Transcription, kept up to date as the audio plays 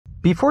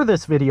Before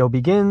this video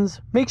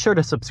begins, make sure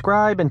to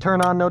subscribe and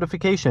turn on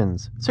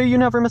notifications so you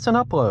never miss an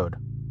upload.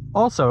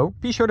 Also,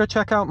 be sure to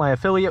check out my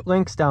affiliate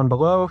links down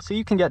below so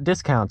you can get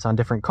discounts on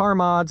different car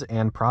mods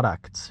and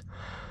products.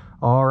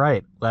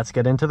 Alright, let's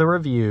get into the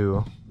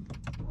review.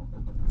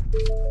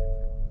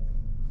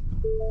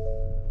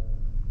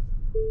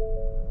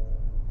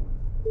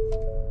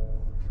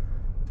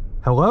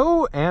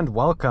 Hello and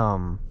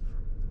welcome.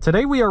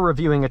 Today we are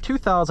reviewing a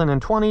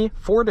 2020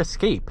 Ford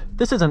Escape.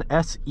 This is an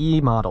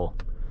SE model.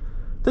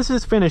 This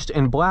is finished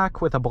in black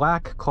with a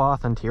black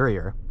cloth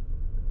interior.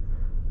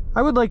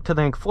 I would like to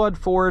thank Flood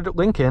Ford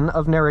Lincoln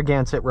of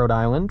Narragansett, Rhode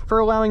Island for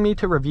allowing me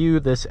to review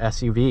this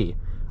SUV.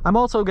 I'm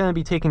also going to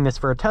be taking this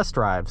for a test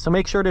drive, so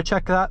make sure to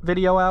check that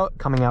video out,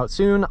 coming out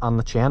soon on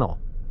the channel.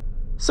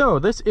 So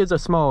this is a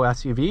small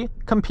SUV,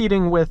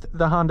 competing with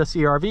the Honda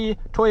CR-V,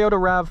 Toyota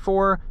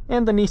RAV4,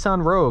 and the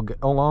Nissan Rogue,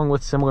 along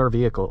with similar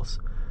vehicles.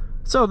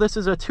 So this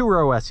is a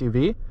two-row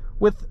SUV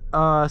with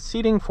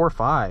seating for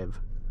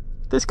 5.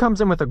 This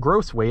comes in with a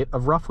gross weight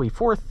of roughly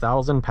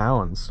 4,000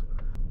 pounds.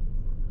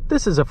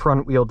 This is a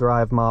front-wheel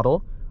drive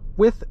model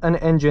with an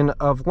engine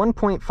of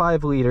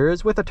 1.5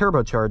 liters with a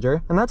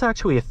turbocharger, and that's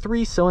actually a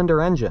 3-cylinder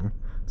engine.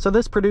 So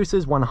this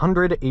produces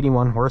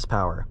 181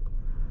 horsepower.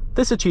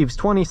 This achieves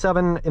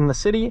 27 in the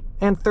city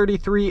and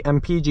 33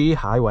 mpg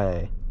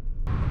highway.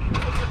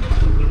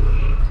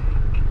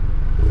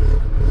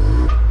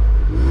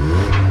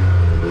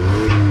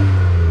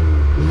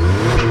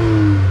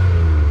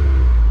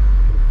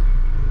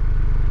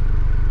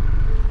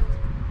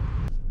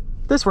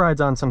 This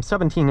rides on some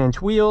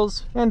 17-inch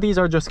wheels, and these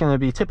are just going to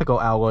be typical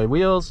alloy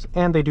wheels,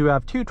 and they do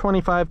have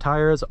 225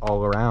 tires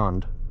all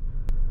around.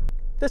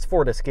 This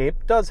Ford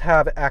Escape does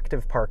have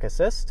active park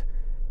assist,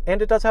 and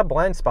it does have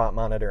blind spot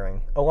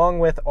monitoring, along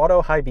with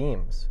auto high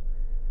beams.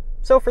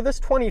 So for this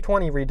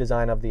 2020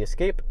 redesign of the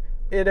Escape,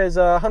 it is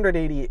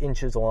 180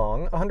 inches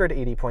long,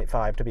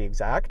 180.5 to be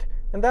exact,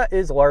 and that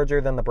is larger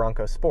than the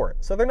Bronco Sport,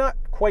 so they're not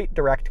quite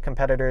direct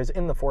competitors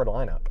in the Ford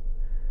lineup.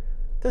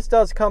 This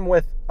does come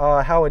with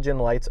halogen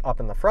lights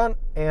up in the front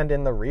and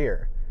in the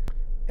rear.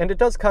 And it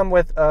does come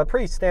with a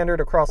pretty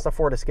standard across the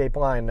Ford Escape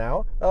line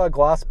now, a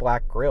gloss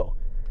black grille.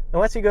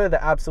 Unless you go to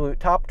the absolute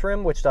top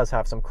trim, which does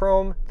have some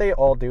chrome, they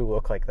all do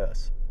look like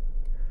this.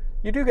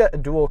 You do get a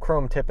dual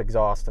chrome tip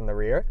exhaust in the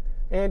rear,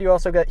 and you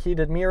also get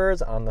heated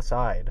mirrors on the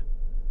side.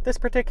 This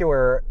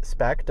particular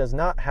spec does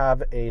not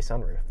have a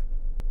sunroof.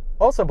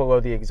 Also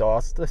below the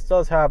exhaust, this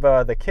does have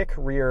the kick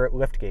rear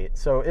liftgate,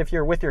 so if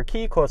you're with your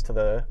key close to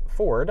the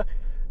Ford,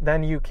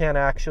 then you can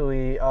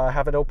actually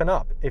have it open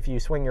up if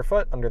you swing your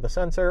foot under the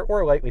sensor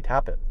or lightly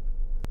tap it.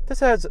 This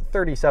has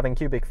 37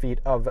 cubic feet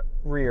of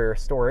rear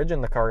storage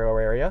in the cargo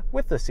area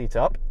with the seats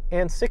up,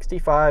 and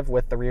 65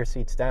 with the rear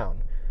seats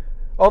down,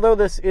 although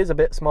this is a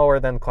bit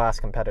smaller than class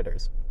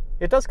competitors.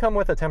 It does come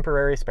with a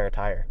temporary spare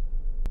tire.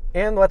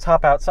 And let's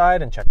hop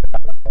outside and check it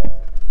out.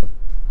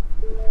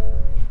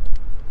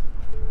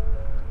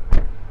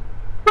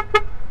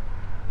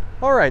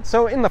 Alright,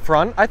 so in the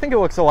front, I think it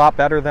looks a lot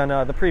better than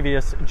the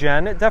previous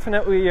gen. It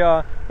definitely,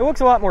 it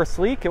looks a lot more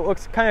sleek. It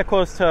looks kind of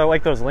close to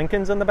like those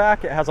Lincolns in the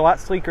back. It has a lot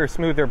sleeker,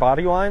 smoother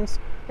body lines,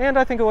 and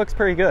I think it looks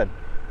pretty good.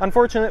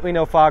 Unfortunately,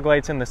 no fog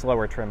lights in this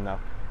lower trim though.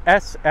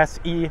 S,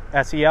 SE,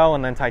 SEL,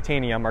 and then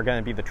Titanium are going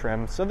to be the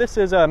trim, so this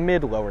is a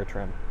mid-lower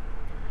trim.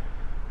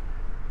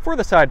 For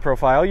the side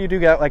profile, you do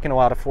get, like in a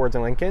lot of Fords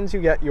and Lincolns,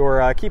 you get your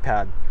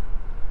keypad.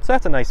 So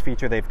that's a nice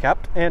feature they've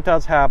kept, and it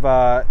does have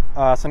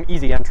some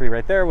easy entry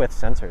right there with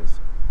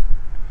sensors.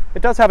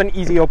 It does have an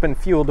easy open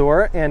fuel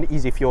door and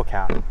easy fuel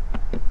cap.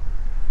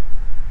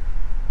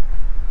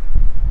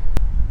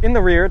 In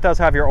the rear, it does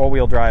have your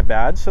all-wheel drive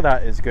badge, so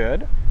that is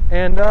good.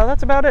 And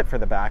that's about it for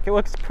the back. It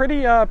looks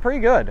pretty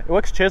good. It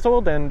looks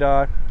chiseled and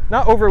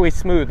not overly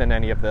smooth in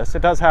any of this.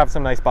 It does have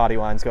some nice body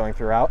lines going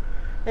throughout.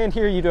 And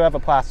here you do have a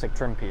plastic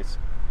trim piece.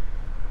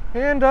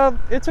 And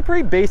it's a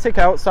pretty basic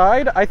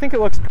outside. I think it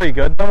looks pretty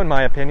good though, in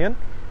my opinion.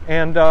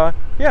 And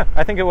yeah,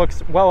 I think it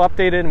looks well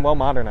updated and well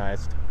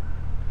modernized.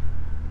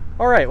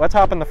 Alright, let's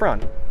hop in the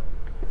front.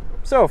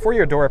 So for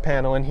your door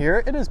panel in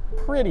here, it is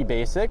pretty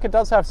basic. It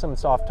does have some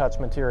soft touch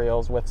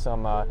materials with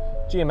some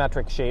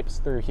geometric shapes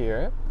through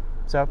here.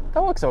 So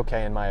that looks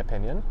okay in my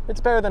opinion.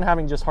 It's better than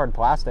having just hard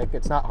plastic.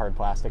 It's not hard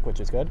plastic,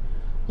 which is good.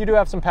 You do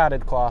have some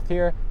padded cloth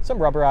here, some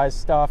rubberized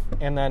stuff,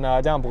 and then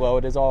down below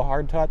it is all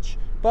hard touch,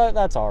 but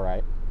that's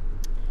alright.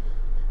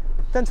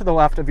 Then to the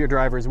left of your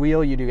driver's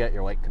wheel, you do get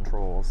your light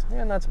controls,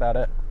 and that's about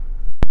it.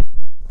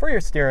 For your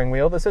steering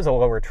wheel, this is a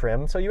lower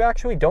trim, so you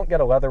actually don't get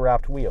a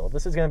leather-wrapped wheel.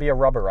 This is going to be a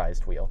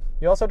rubberized wheel.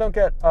 You also don't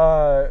get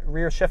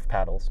rear shift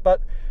paddles,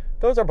 but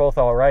those are both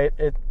alright.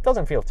 It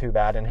doesn't feel too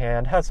bad in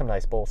hand, has some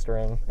nice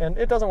bolstering, and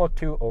it doesn't look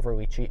too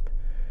overly cheap.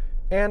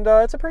 And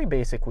it's a pretty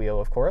basic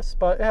wheel, of course,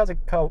 but it has a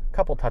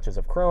couple touches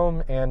of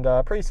chrome and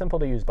pretty simple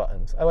to use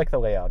buttons. I like the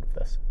layout of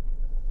this.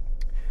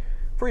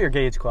 For your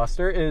gauge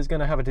cluster, it is going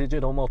to have a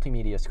digital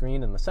multimedia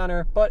screen in the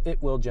center, but it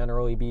will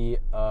generally be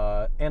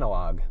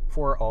analog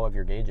for all of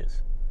your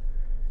gauges.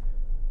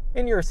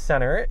 In your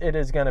center, it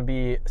is going to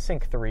be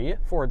Sync 3,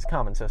 Ford's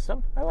common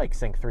system. I like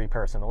Sync 3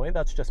 personally,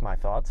 that's just my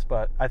thoughts,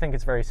 but I think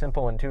it's very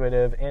simple,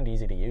 intuitive, and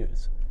easy to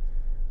use.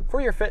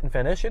 For your fit and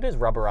finish, it is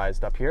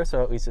rubberized up here,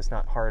 so at least it's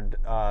not hard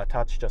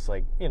touch, just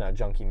like, you know,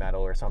 junky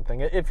metal or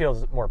something. It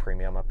feels more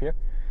premium up here.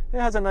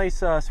 It has a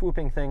nice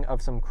swooping thing of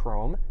some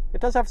chrome.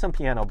 It does have some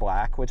piano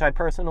black, which I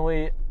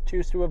personally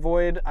choose to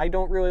avoid. I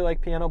don't really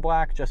like piano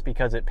black just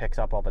because it picks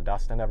up all the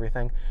dust and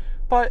everything,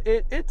 but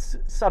it's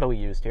subtly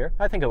used here.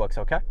 I think it looks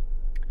okay.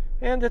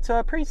 And it's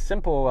a pretty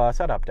simple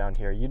setup down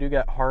here. You do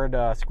get hard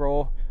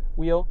scroll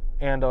wheel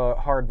and a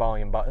hard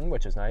volume button,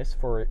 which is nice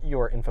for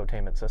your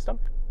infotainment system.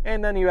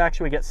 And then you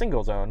actually get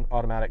single zone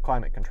automatic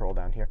climate control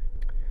down here.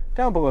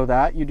 Down below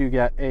that, you do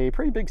get a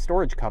pretty big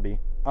storage cubby.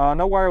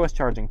 No wireless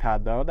charging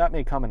pad though, that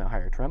may come in a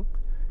higher trim.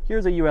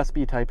 Here's a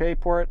USB Type A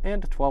port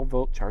and a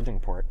 12-volt charging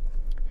port.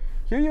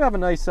 Here you have a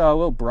nice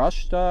little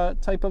brushed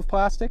type of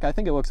plastic. I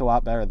think it looks a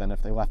lot better than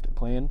if they left it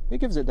plain. It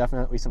gives it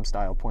definitely some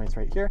style points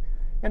right here.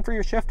 And for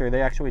your shifter,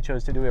 they actually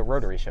chose to do a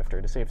rotary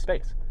shifter to save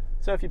space.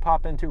 So if you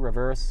pop into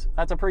reverse,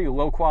 that's a pretty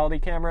low quality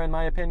camera in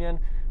my opinion,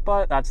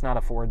 but that's not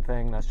a Ford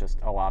thing. That's just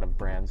a lot of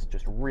brands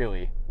just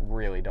really,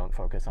 really don't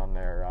focus on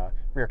their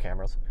rear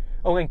cameras.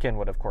 A Lincoln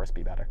would of course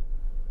be better.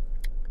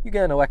 You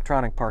get an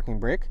electronic parking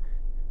brake.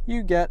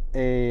 You get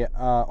a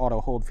auto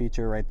hold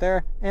feature right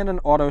there and an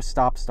auto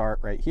stop start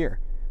right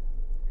here.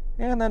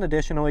 And then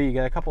additionally, you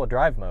get a couple of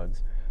drive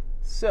modes.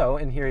 So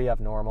in here you have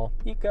normal,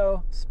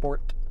 eco,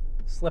 sport,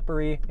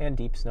 slippery, and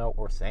deep snow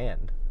or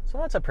sand. So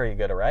that's a pretty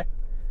good array.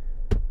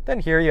 Then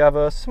here you have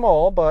a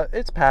small, but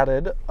it's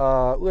padded,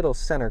 little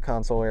center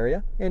console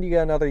area, and you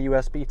get another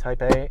USB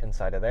Type A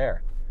inside of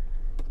there.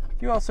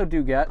 You also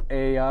do get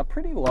a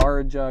pretty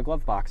large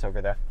glove box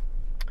over there.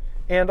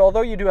 And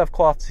although you do have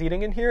cloth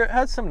seating in here, it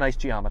has some nice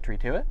geometry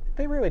to it.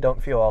 They really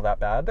don't feel all that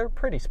bad. They're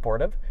pretty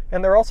sportive.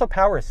 And they're also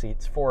power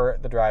seats for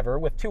the driver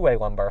with two-way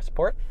lumbar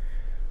support.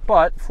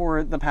 But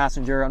for the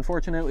passenger,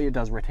 unfortunately, it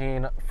does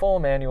retain full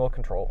manual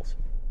controls.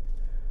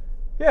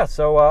 Yeah,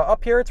 so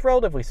up here it's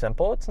relatively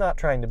simple. It's not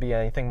trying to be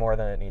anything more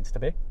than it needs to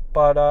be.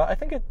 But I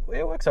think it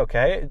looks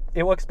okay.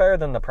 It looks better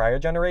than the prior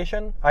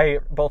generation. I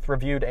both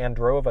reviewed and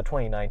drove a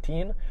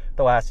 2019,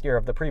 the last year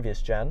of the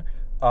previous gen,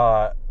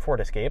 Ford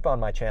Escape on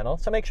my channel.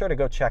 So make sure to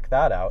go check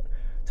that out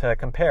to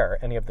compare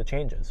any of the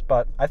changes.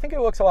 But I think it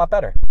looks a lot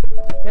better.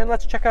 And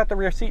let's check out the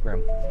rear seat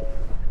room.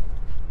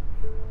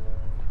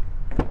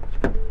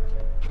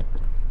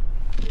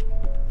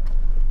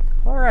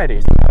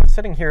 Alrighty, so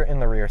sitting here in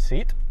the rear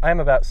seat, I'm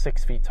about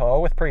 6 feet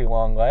tall with pretty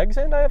long legs,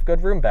 and I have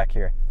good room back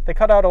here. They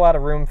cut out a lot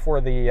of room for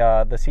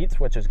the seats,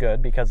 which is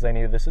good because they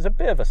knew this is a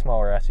bit of a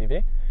smaller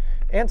SUV.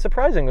 And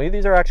surprisingly,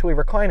 these are actually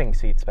reclining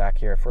seats back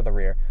here for the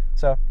rear,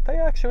 so they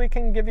actually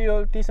can give you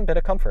a decent bit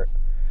of comfort.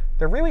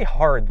 They're really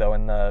hard though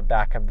in the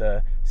back of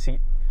the seat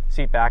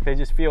back. They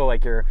just feel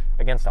like you're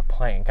against a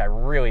plank. I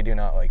really do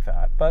not like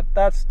that, but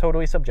that's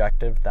totally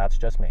subjective. That's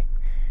just me.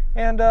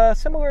 And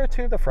similar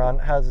to the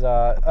front, has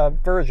a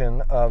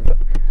version of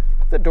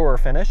the door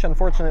finish.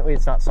 Unfortunately,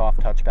 it's not soft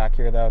touch back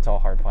here though. It's all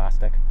hard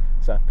plastic.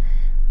 So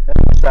I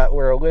wish that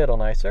were a little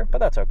nicer, but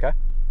that's okay.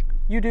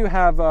 You do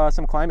have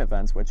some climate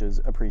vents, which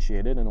is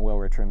appreciated in a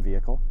lower trim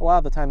vehicle. A lot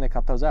of the time they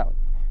cut those out.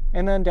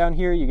 And then down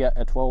here you get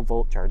a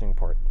 12-volt charging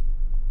port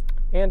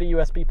and a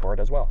USB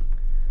port as well.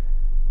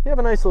 You have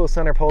a nice little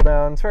center pull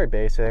down. It's very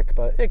basic,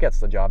 but it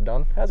gets the job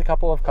done. It has a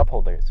couple of cup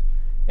holders.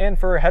 And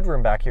for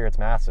headroom back here, it's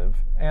massive.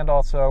 And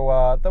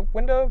also the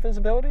window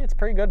visibility, it's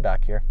pretty good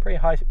back here. Pretty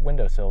high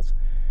windowsills.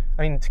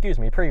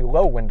 Pretty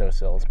low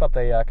windowsills, but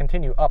they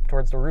continue up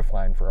towards the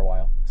roofline for a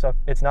while. So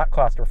it's not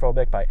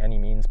claustrophobic by any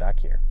means back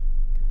here.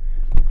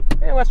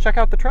 And let's check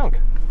out the trunk.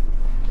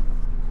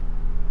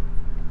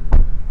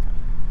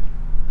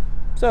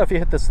 So if you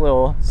hit this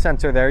little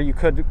sensor there, you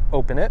could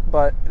open it,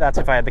 but that's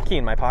if I had the key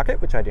in my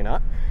pocket, which I do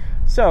not.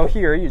 So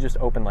here you just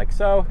open like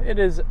so. It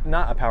is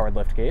not a powered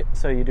lift gate,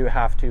 so you do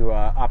have to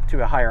opt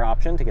to a higher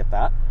option to get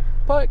that.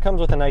 But it comes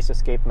with a nice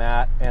escape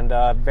mat and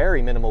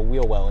very minimal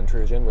wheel well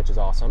intrusion, which is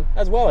awesome,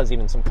 as well as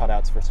even some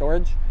cutouts for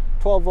storage,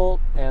 12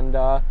 volt, and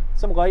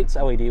some lights,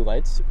 LED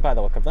lights by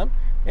the look of them.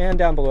 And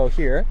down below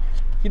here,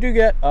 you do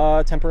get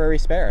a temporary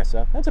spare,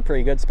 so that's a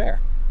pretty good spare.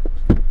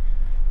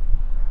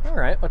 All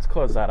right, let's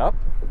close that up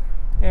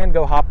and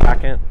go hop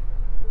back in.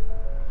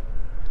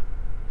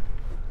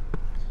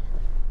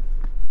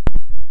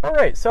 All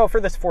right, so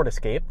for this Ford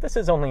Escape, this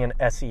is only an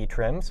SE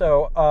trim,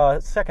 so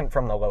second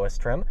from the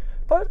lowest trim,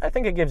 but I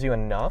think it gives you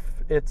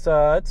enough. It's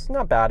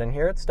not bad in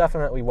here. It's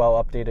definitely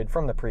well updated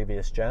from the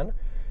previous gen.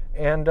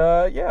 And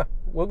yeah,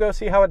 we'll go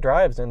see how it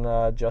drives in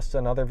just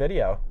another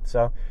video.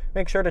 So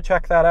make sure to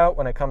check that out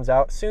when it comes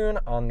out soon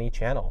on the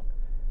channel.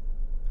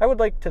 I would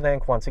like to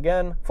thank once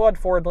again Flood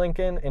Ford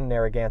Lincoln in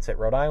Narragansett,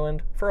 Rhode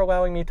Island for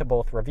allowing me to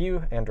both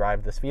review and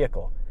drive this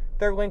vehicle.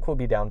 Their link will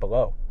be down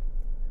below.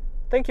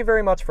 Thank you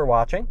very much for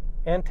watching,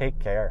 and take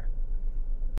care.